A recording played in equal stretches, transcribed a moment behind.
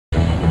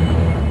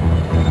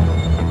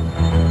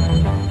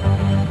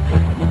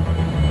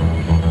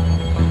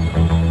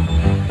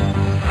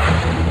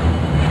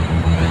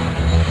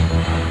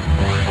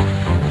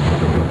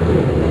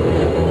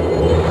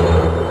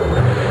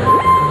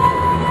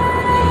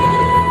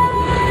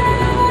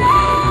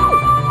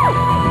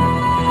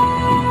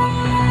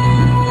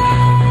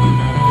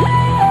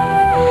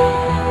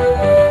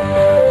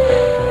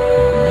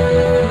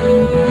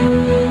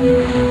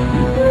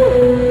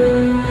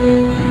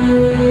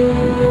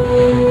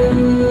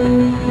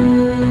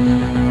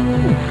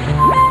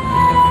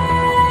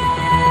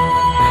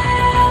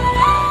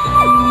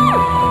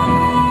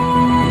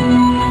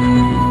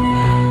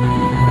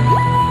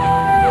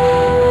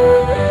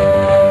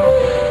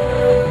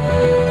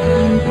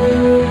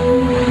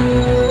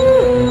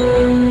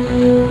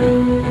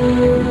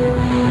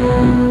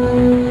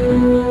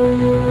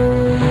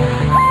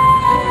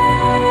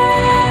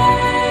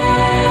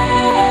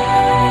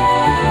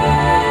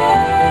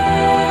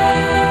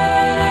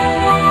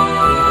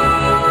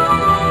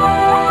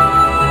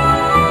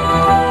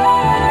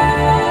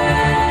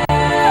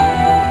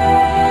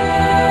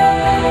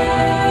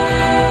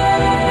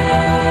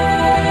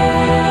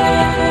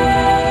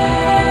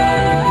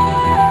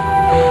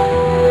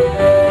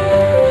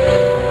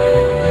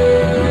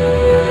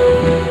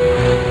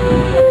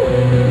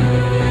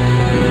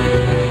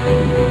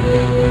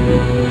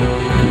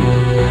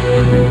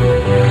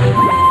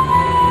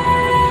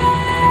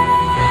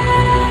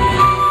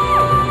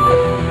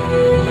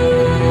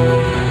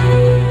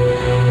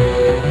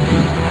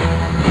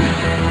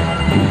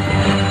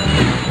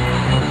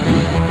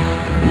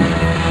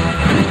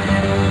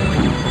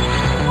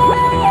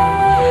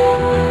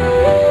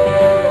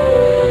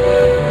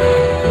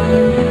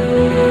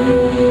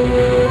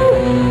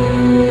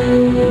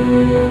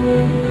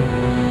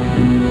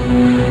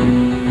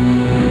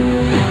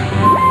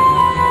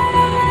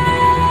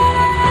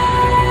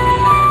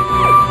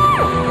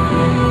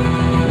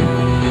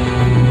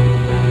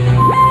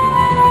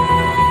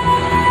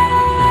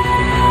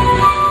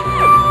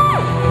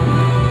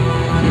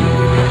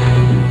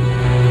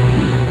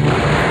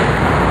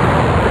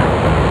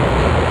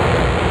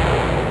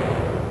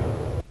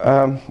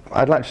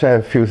I'd like to say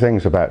a few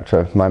things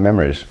about my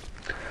memories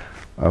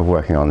of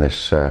working on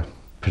this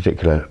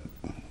particular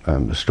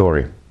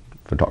story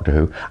for Doctor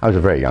Who. I was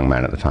a very young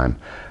man at the time,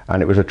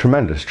 and it was a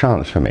tremendous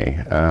chance for me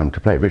to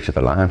play Richard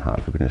the Lionheart,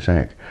 for goodness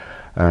sake.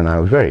 And I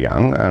was very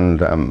young,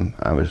 and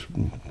I was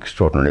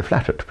extraordinarily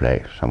flattered to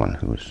play someone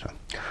who was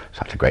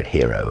such a great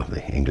hero of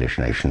the English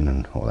nation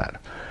and all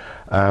that.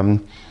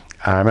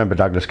 I remember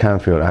Douglas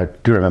Camfield. I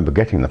do remember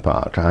getting the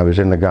part. I was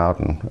in the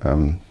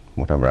garden,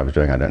 whatever I was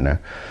doing, I don't know.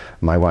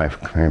 My wife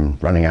came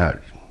running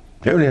out.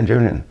 Julian,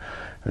 Julian,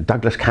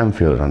 Douglas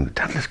Camfield.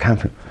 Douglas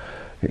Camfield.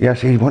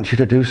 Yes, he wants you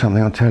to do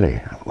something on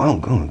telly. Well,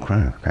 good,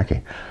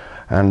 cracky.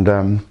 And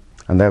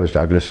there was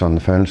Douglas on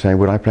the phone saying,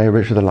 would I play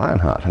Richard the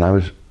Lionheart? And I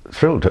was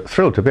thrilled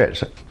to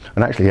bits.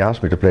 And actually he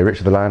asked me to play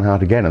Richard the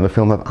Lionheart again in the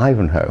film of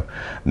Ivanhoe,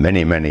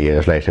 many, many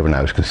years later, when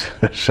I was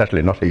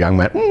certainly not a young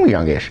man,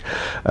 youngish.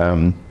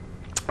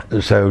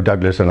 So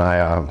Douglas and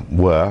I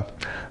were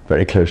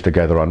very close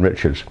together on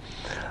Richards.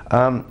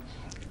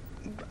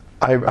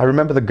 I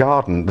remember the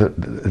garden,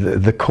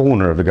 the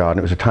corner of the garden.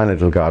 It was a tiny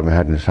little garden we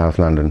had in South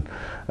London.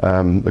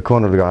 The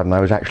corner of the garden I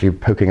was actually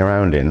poking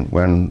around in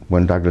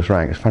when Douglas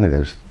rang. It's funny,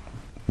 those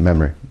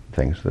memory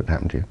things that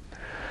happen to you.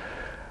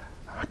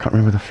 I can't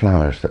remember the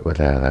flowers that were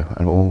there though,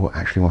 and or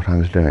actually what I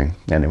was doing.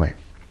 Anyway,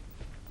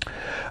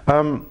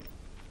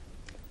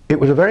 it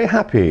was a very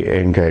happy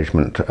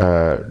engagement,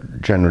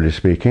 generally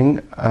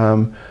speaking.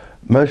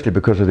 Mostly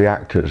because of the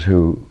actors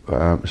who,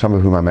 some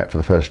of whom I met for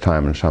the first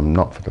time and some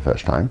not for the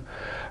first time.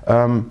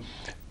 And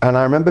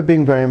I remember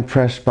being very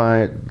impressed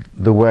by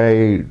the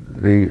way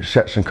the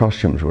sets and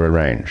costumes were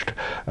arranged.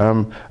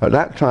 At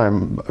that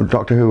time,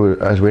 Doctor Who,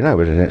 as we know,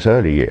 was in its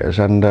early years,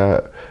 and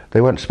they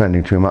weren't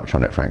spending too much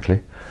on it,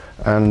 frankly.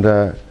 And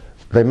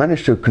they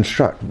managed to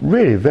construct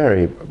really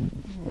very,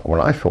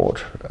 well, I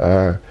thought,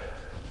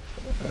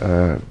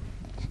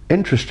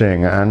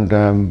 interesting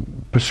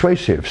and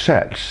persuasive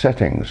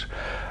settings.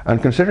 And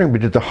considering we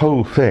did the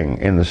whole thing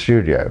in the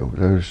studio,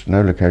 there was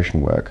no location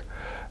work,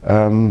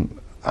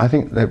 I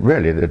think that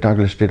really that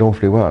Douglas did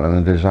awfully well, and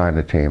the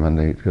designer team and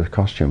the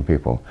costume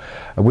people.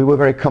 We were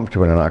very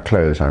comfortable in our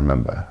clothes, I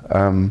remember.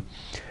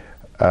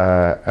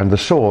 And the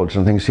swords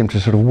and things seemed to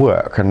sort of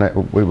work, and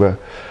we were,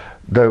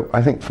 though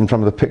I think from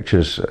some of the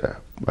pictures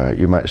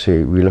you might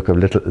see we look a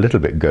little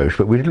bit gauche,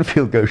 but we didn't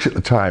feel gauche at the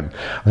time.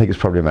 I think it's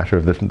probably a matter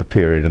of the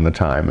period and the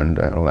time and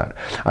all that.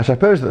 I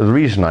suppose that the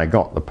reason I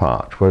got the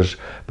part was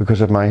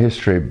because of my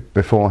history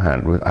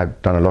beforehand. I've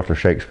done a lot of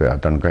Shakespeare, I've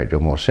done a great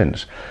deal more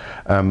since.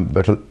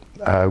 But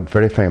a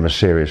very famous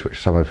series,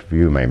 which some of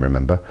you may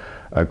remember,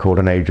 called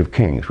An Age of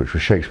Kings, which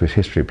was Shakespeare's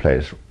history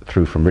plays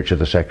through from Richard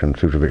II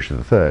through to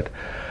Richard III.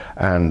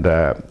 And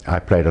I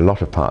played a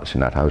lot of parts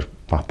in that. I was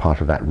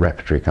part of that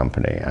repertory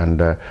company,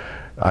 and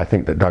I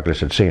think that Douglas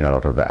had seen a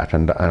lot of that,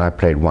 and I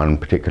played one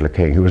particular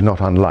king who was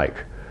not unlike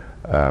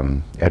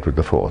Edward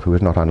IV, who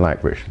was not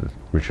unlike Richard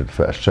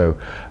I. So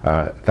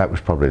that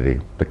was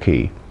probably the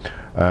key.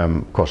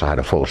 Of course I had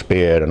a false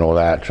beard and all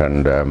that,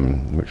 and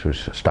which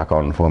was stuck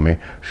on for me,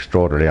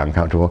 extraordinarily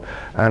uncomfortable.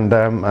 And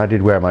I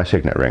did wear my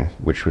signet ring,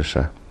 which was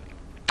a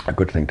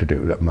good thing to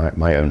do,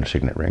 my own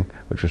signet ring,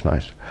 which was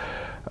nice.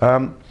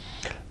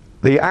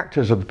 The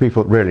actors are the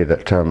people really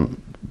that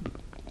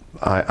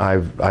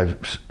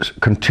I've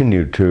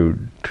continued to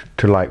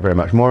like very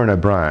much. Maureen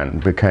O'Brien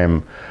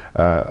became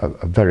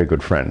a very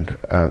good friend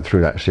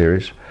through that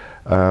series.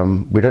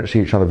 We don't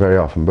see each other very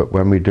often, but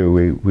when we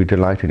do, we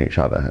delight in each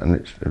other, and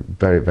it's a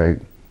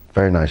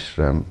very nice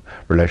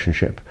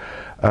relationship.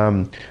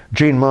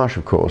 Jean Marsh,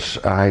 of course,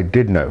 I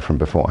did know from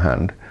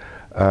beforehand,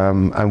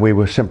 and we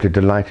were simply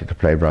delighted to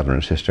play brother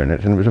and sister in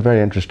it, and it was a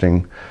very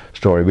interesting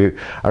story.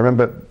 I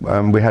remember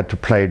we had to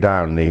play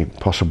down the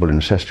possible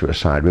incestuous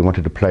side. We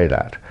wanted to play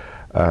that,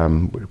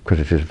 because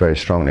it is a very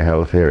strongly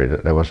held theory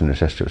that there was an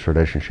incestuous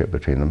relationship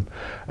between them.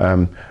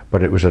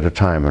 But it was at a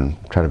time when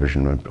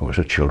television was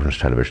a children's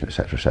television,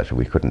 etc.,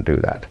 we couldn't do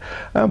that.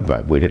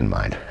 But we didn't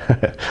mind.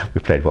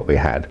 We played what we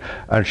had.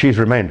 And she's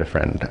remained a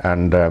friend,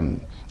 and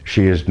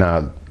she is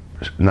now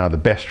the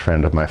best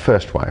friend of my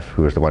first wife,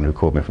 who was the one who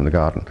called me from the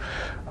garden,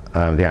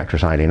 the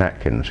actress Eileen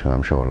Atkins, who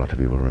I'm sure a lot of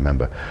you will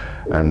remember.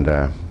 And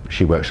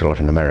she works a lot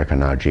in America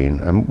now,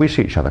 Jean, and we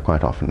see each other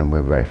quite often, and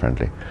we're very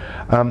friendly.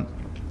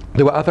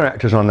 There were other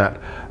actors on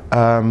that.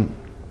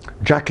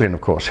 Jacqueline,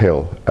 of course,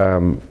 Hill.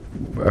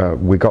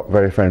 We got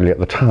very friendly at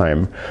the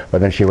time,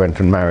 but then she went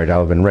and married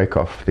Alvin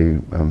Rakoff,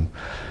 the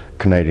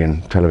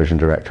Canadian television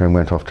director, and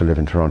went off to live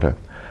in Toronto,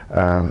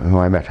 who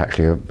I met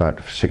actually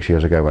about 6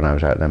 years ago when I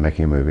was out there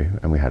making a movie,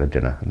 and we had a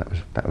dinner, and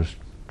that was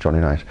jolly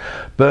nice.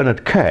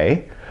 Bernard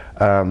Kay,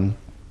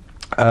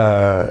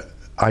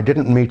 I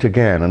didn't meet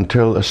again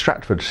until a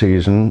Stratford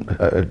season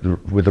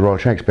with the Royal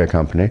Shakespeare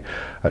Company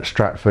at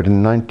Stratford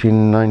in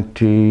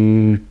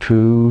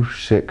 1992,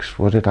 6,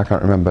 was it? I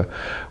can't remember.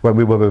 When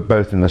we were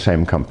both in the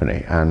same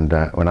company, and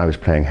when I was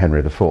playing Henry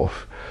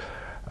IV,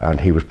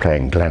 and he was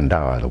playing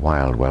Glendower, the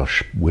wild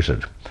Welsh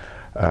wizard.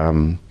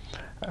 And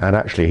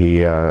actually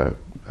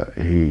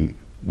he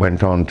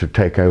went on to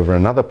take over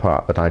another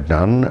part that I'd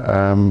done,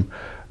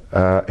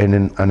 in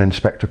an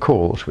Inspector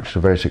Calls, which is a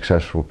very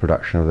successful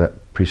production of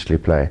that priestly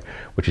play,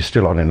 which is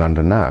still on in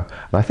London now.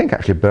 And I think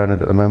actually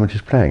Bernard at the moment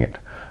is playing it,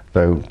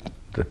 though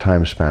the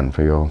time span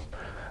for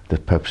the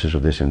purposes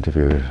of this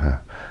interview is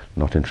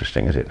not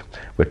interesting, is it?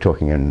 We're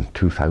talking in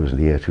 2000,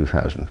 the year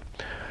 2000.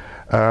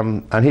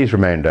 And he's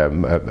remained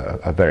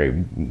a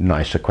very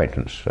nice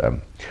acquaintance.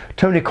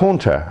 Tony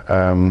Caunter,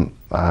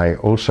 I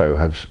also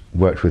have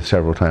worked with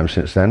several times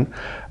since then,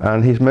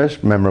 and he's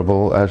most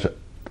memorable as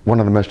one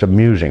of the most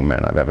amusing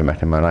men I've ever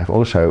met in my life.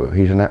 Also,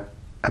 he's an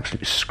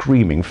absolutely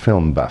screaming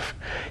film buff.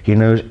 He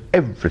knows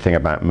everything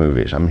about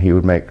movies. I mean, he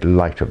would make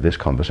light of this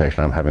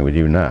conversation I'm having with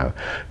you now,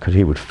 because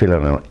he would fill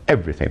in on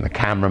everything, the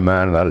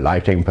cameraman, the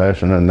lighting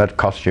person, and the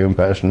costume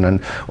person,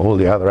 and all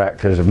the other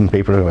actors and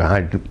people who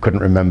I couldn't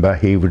remember,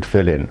 he would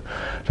fill in.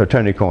 So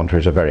Tony Caunter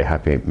is a very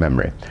happy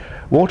memory.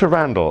 Walter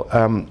Randall,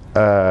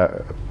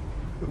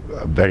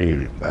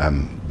 very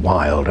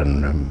wild,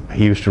 and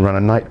he used to run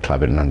a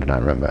nightclub in London, I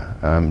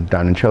remember,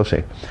 down in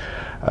Chelsea.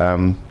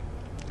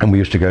 And we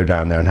used to go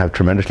down there and have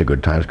tremendously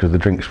good times, because the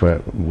drinks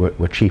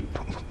were cheap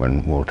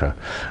when Walter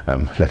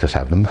let us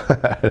have them.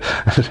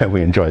 So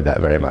we enjoyed that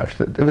very much.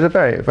 It was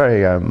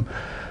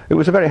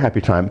a very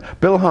happy time.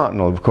 Bill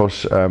Hartnell, of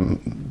course,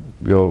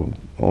 you'll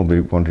all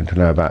be wanting to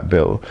know about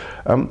Bill,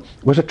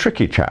 was a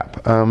tricky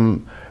chap.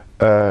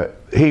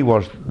 He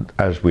was,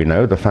 as we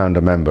know, the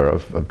founder member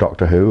of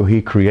Doctor Who.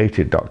 He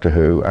created Doctor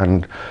Who,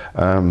 and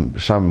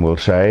some will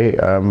say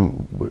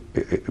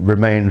it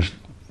remains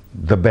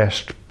the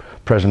best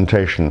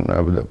presentation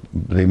of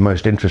the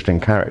most interesting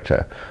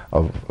character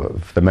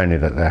of the many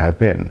that there have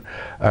been.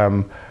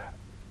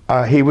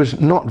 He was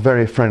not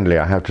very friendly,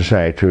 I have to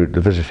say, to the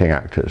visiting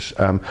actors,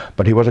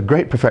 but he was a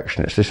great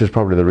perfectionist. This is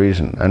probably the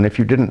reason. And if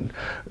you didn't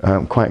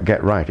quite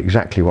get right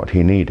exactly what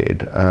he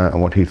needed and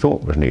what he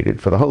thought was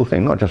needed for the whole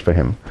thing, not just for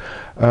him,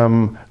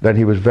 then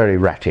he was very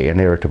ratty and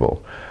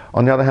irritable.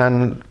 On the other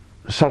hand,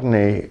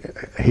 suddenly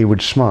he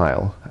would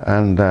smile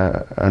and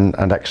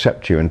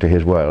accept you into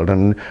his world,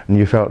 and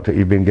you felt that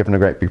you'd been given a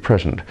great big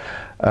present.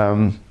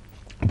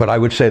 But I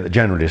would say that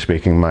generally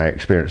speaking, my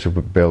experience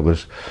of Bill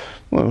was,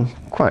 well,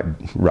 quite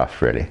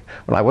rough, really.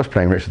 Well, I was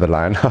playing Richard the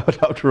Lionheart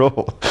after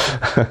all.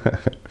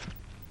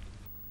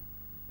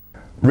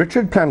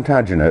 Richard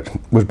Plantagenet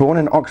was born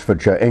in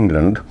Oxfordshire,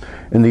 England,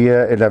 in the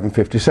year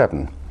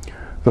 1157,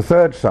 the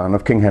third son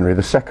of King Henry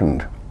II.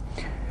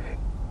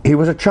 He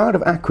was a child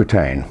of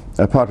Aquitaine,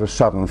 a part of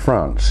southern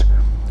France.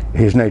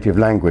 His native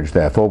language,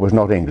 therefore, was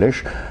not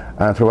English,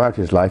 and throughout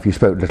his life he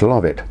spoke little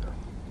of it.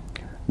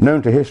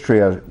 Known to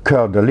history as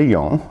Cœur de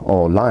Lion,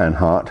 or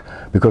Lionheart,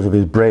 because of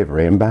his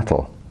bravery in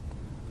battle.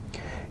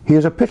 He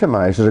is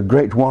epitomized as a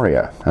great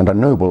warrior and a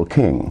noble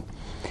king.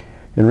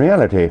 In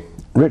reality,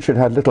 Richard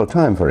had little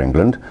time for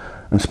England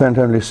and spent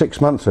only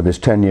 6 months of his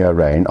 10-year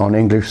reign on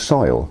English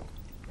soil.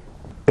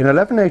 In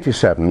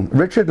 1187,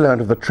 Richard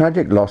learned of the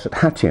tragic loss at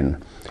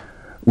Hattin,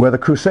 where the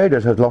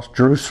Crusaders had lost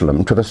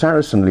Jerusalem to the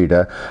Saracen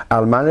leader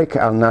al-Malik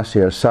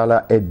al-Nasir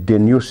Salah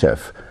ed-Din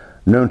Yusuf,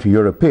 known to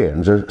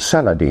Europeans as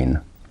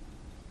Saladin.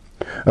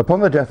 Upon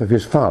the death of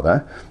his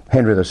father,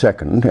 Henry II,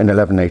 in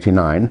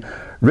 1189,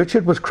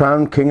 Richard was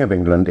crowned King of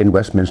England in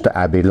Westminster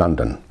Abbey,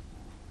 London.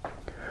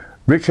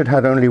 Richard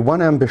had only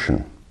one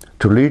ambition: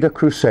 to lead a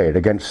crusade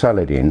against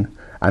Saladin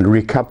and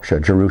recapture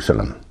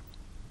Jerusalem.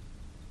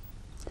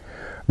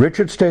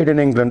 Richard stayed in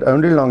England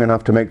only long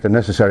enough to make the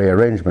necessary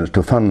arrangements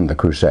to fund the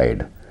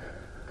crusade.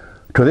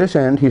 To this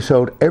end he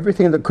sold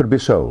everything that could be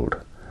sold: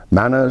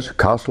 manors,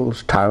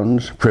 castles,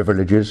 towns,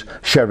 privileges,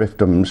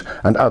 sheriffdoms,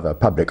 and other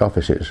public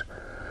offices.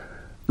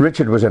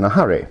 Richard was in a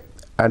hurry,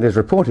 and is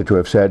reported to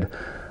have said,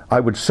 "I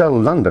would sell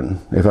London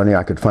if only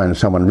I could find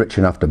someone rich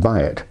enough to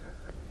buy it."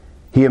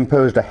 He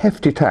imposed a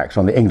hefty tax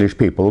on the English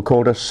people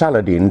called a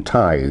Saladin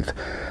tithe,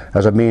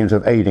 as a means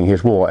of aiding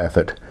his war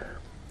effort.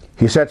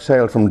 He set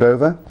sail from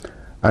Dover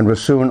and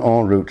was soon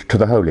en route to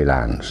the Holy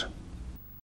Lands.